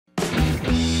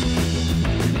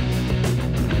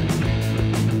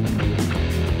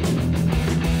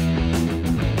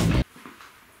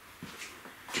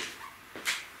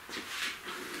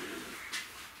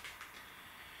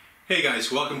Hey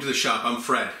guys, welcome to the shop. I'm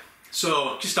Fred.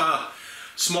 So just a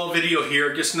small video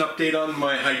here, just an update on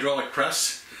my hydraulic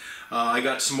press. I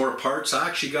got some more parts. I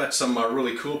actually got some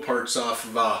really cool parts off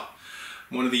of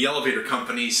one of the elevator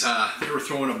companies. They were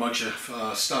throwing a bunch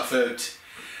of stuff out,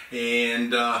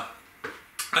 and I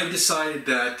decided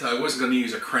that I wasn't going to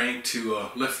use a crank to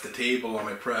lift the table on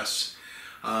my press.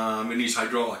 I'm going to use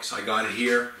hydraulics. I got it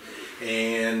here,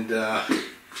 and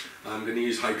I'm going to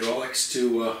use hydraulics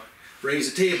to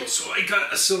raise the table. So I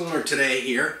got a cylinder today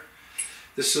here.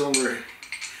 This cylinder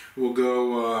will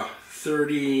go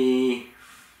 38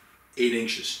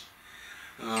 inches,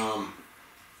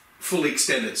 fully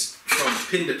extended from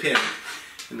pin to pin,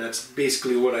 and that's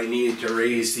basically what I needed to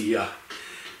raise the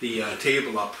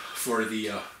table up for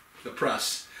the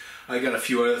press. I got a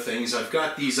few other things. I've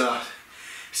got these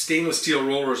stainless steel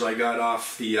rollers I got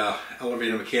off the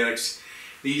Elevator Mechanics.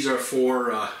 These are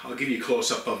for I'll give you a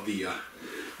close-up of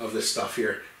this stuff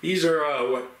here. These are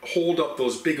what hold up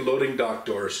those big loading dock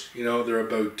doors. You know, they're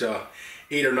about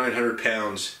 800 or 900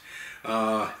 pounds.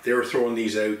 They were throwing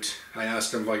these out. I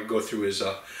asked him if I could go through his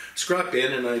scrap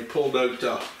bin, and I pulled out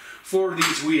 4 of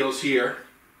these wheels here,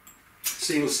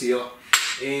 stainless steel,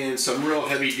 and some real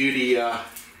heavy duty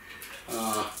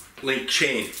link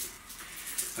chain.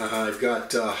 I've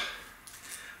got I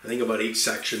think about 8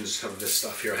 sections of this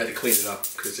stuff here. I had to clean it up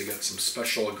because they got some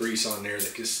special grease on there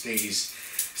that just stays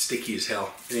sticky as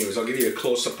hell. Anyways, I'll give you a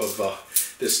close-up of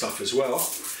this stuff as well.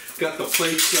 Got the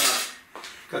plates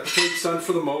done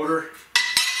for the motor,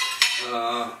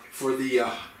 for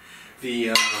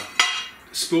the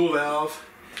spool valve.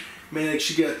 Managed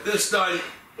to get this done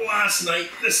last night.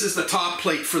 This is the top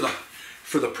plate for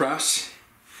the press.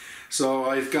 So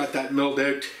I've got that milled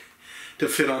out to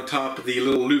fit on top of the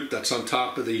little loop that's on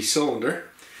top of the cylinder.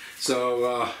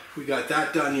 So we got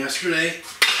that done yesterday.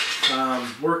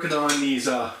 Working on these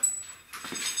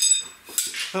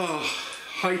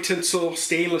high tensile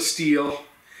stainless steel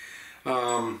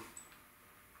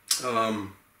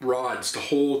rods to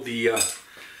hold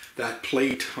that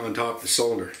plate on top of the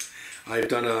cylinder. I've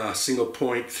done a single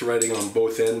point threading on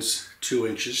both ends, 2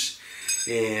 inches,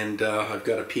 and I've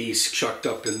got a piece chucked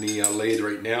up in the lathe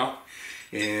right now,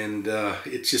 and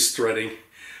it's just threading.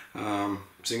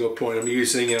 Single point. I'm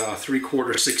using a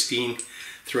 3/4 16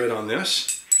 thread on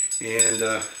this,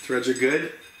 and threads are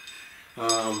good.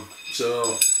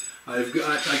 So I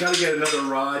got to get another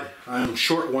rod. I'm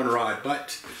short 1 rod,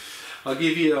 but I'll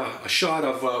give you a shot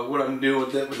of what I'm doing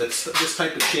with this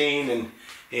type of chain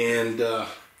and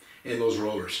those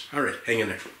rollers. All right, hang in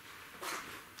there.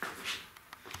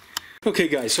 Okay,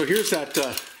 guys. So here's that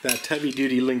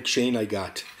heavy-duty link chain I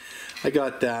got. I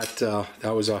got that.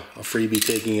 That was a freebie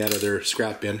taking out of their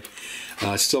scrap bin.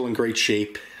 Still in great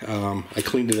shape. I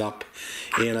cleaned it up,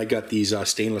 and I got these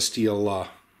stainless steel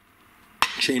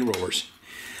chain rollers.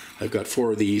 I've got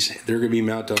 4 of these. They're going to be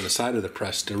mounted on the side of the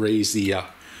press to raise the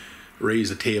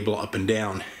table up and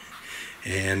down.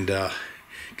 And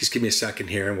just give me a second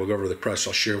here, and we'll go over the press.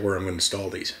 I'll share where I'm going to install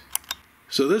these.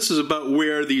 So this is about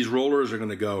where these rollers are going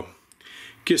to go,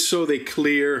 just so they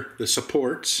clear the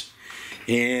supports.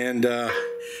 And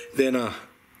then a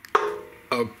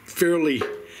fairly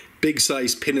big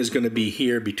size pin is going to be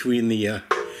here between the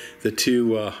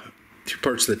two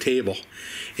parts of the table,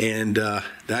 and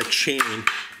that chain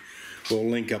will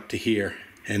link up to here,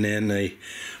 and then a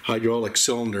hydraulic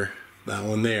cylinder, that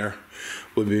one there,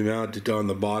 will be mounted on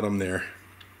the bottom there.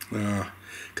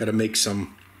 Got to make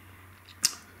some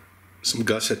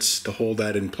gussets to hold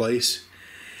that in place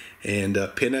and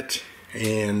pin it,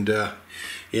 and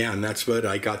yeah, and that's what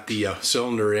I got the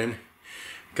cylinder in.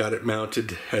 Got it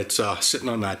mounted. It's sitting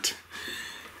on that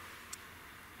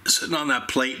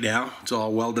plate now. It's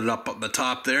all welded up the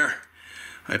top there.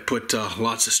 I put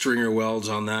lots of stringer welds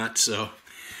on that, so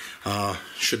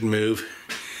shouldn't move.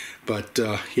 But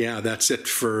yeah, that's it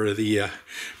for the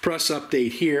press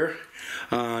update here.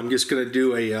 I'm just going to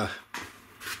do a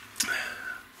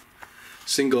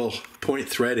single point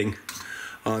threading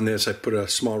on this. I put a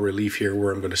small relief here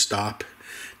where I'm going to stop,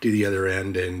 do the other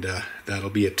end, and that'll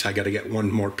be it. I got to get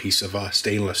 1 more piece of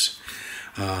stainless.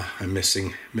 I'm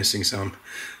missing some,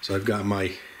 so I've got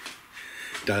my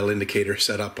dial indicator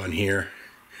set up on here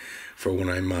for when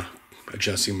I'm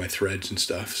adjusting my threads and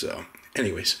stuff. So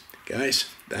anyways, guys,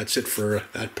 that's it for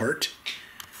that part.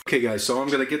 Okay, guys, so I'm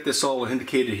going to get this all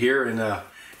indicated here,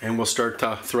 and we'll start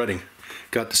threading.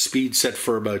 Got the speed set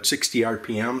for about 60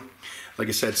 RPM. Like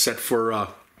I said, set for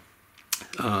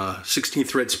 16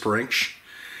 threads per inch.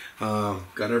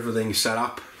 Got everything set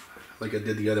up like I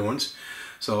did the other ones.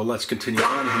 So let's continue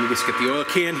on. Let me just get the oil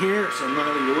can here so I'm not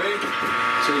out of your way.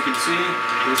 So you can see,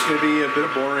 it's going to be a bit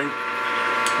of boring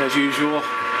as usual.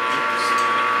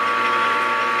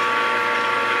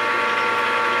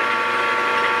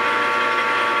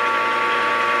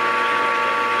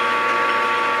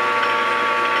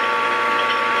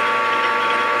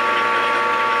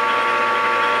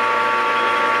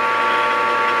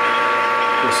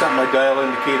 I'll set my dial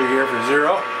indicator here for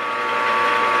 0.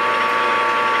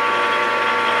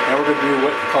 Now we're going to do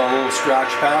what we call a little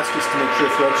scratch pass just to make sure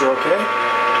threads are okay.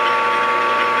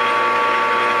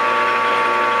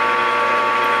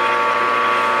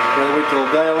 We're going to wait till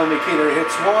the dial indicator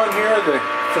hits 1 here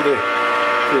for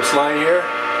this line here.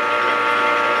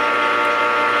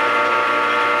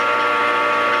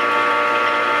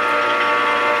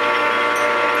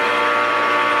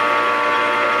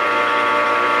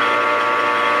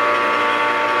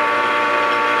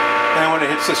 And when it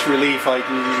hits this relief, I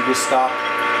can usually just stop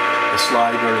the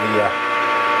slide or the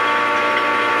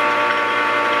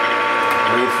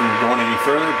lathe from going any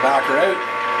further, back her out,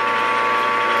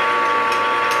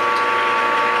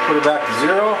 put her back to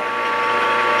 0,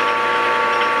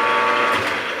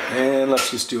 and let's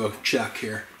just do a check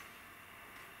here.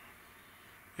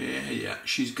 Yeah,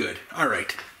 she's good. All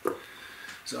right,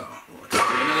 so let's do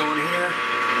another one here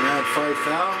and add 5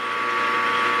 thou.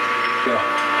 Go.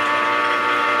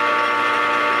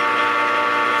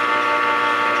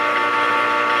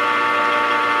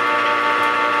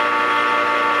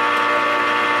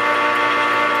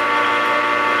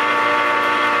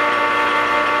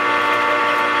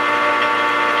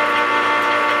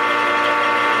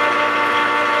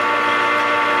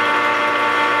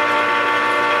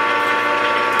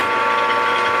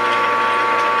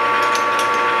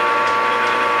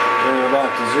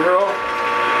 Back to 0.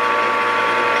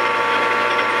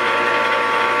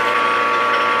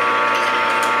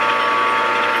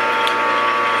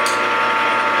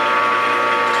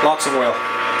 Lots of oil.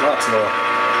 Lots of oil.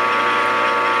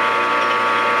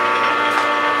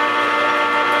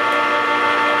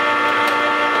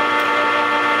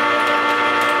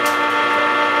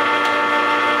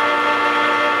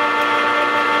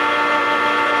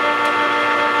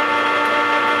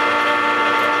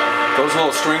 Those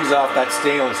little strings off that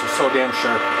stainless are so damn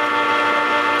sharp.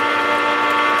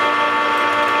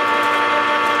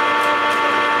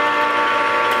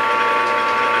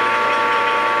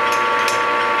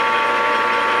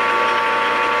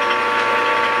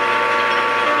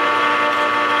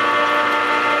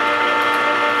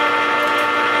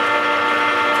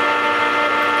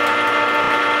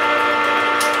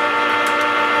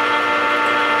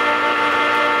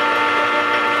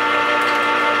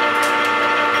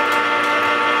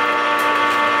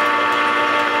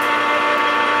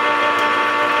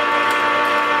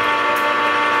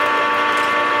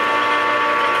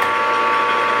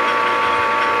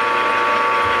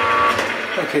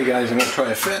 Okay guys, I'm going to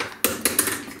try a fit.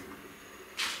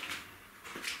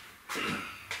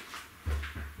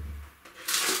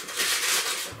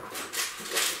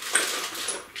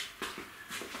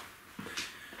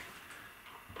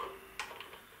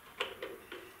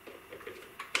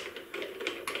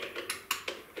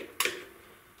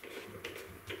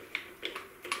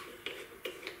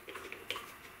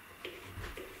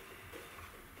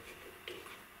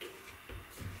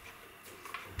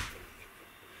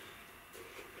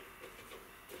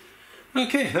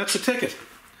 Okay, that's the ticket.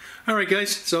 Alright guys,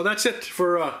 so that's it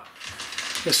for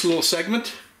this little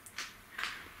segment.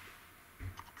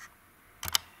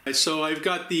 So I've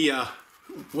got the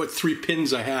what 3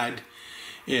 pins I had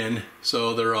in,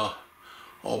 so they're all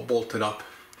bolted up.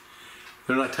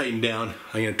 They're not tightened down.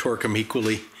 I'm going to torque them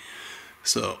equally.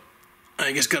 So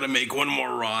I just got to make one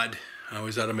more rod. I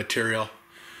was out of material.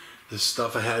 This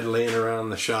stuff I had laying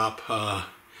around the shop,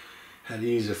 had to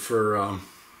use it for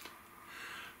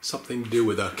something to do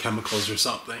with chemicals or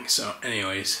something. So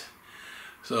anyways,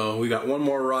 so we got one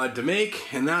more rod to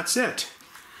make and that's it.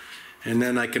 And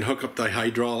then I can hook up the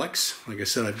hydraulics. Like I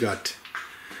said, I've got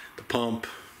the pump,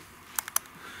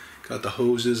 got the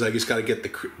hoses. I just got to get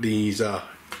these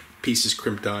pieces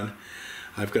crimped on.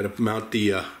 I've got to mount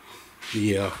the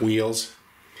wheels,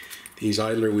 these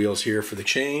idler wheels here for the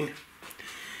chain,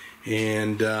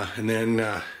 and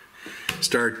then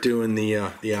start doing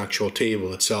the actual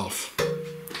table itself.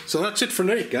 So that's it for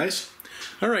tonight, guys.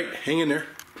 All right, hang in there.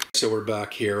 So we're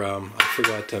back here. I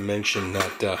forgot to mention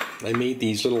that I made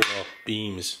these little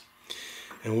beams,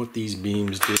 and what these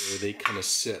beams do, they kind of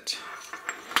sit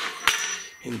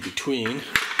in between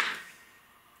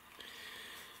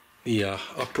the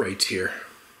uprights here.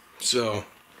 So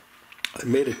I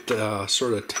made it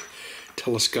sort of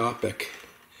telescopic,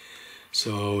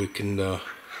 so we can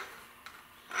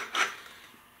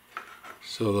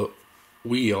so the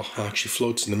wheel actually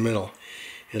floats in the middle,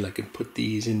 and I can put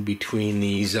these in between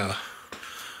these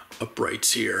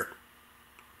uprights here.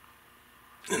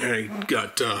 And I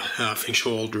got half-inch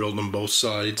hole drilled on both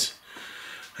sides,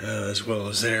 as well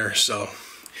as there. So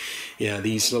yeah,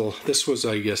 these little, this was,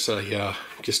 I guess,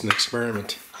 just an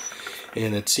experiment,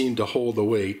 and it seemed to hold the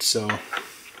weight. So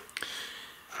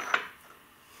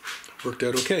worked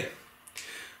out okay.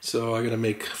 So I gotta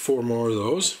make 4 more of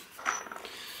those.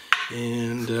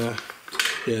 And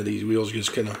yeah, these wheels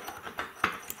just kind of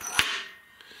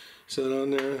sit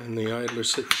on there, and the idler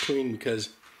sit between, because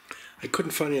I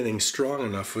couldn't find anything strong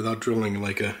enough without drilling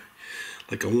like a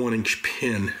 1-inch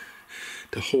pin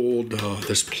to hold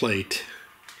this plate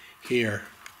here.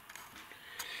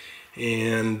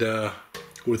 And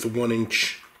with a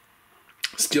 1-inch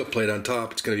steel plate on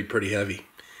top, it's going to be pretty heavy.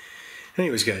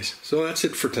 Anyways, guys, so that's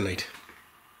it for tonight.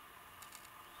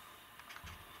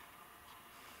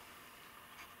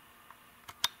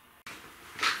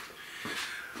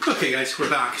 Okay, guys, we're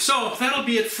back. So that'll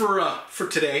be it for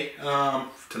today.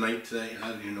 Today. I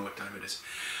don't even know what time it is.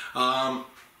 I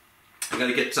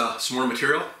gotta get some more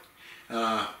material.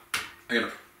 I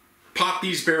gotta pop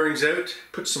these bearings out,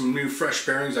 put some new fresh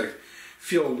bearings. I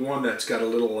feel one that's got a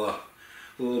little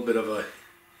bit of a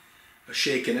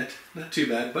shake in it. Not too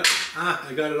bad, but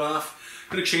I got it off.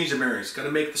 Gotta change the bearings.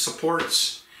 Gotta make the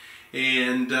supports,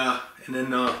 and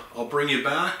then I'll bring you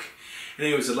back.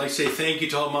 Anyways, I'd like to say thank you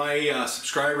to all my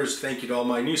subscribers. Thank you to all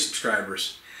my new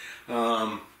subscribers.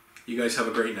 You guys have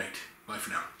a great night. Bye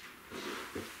for now.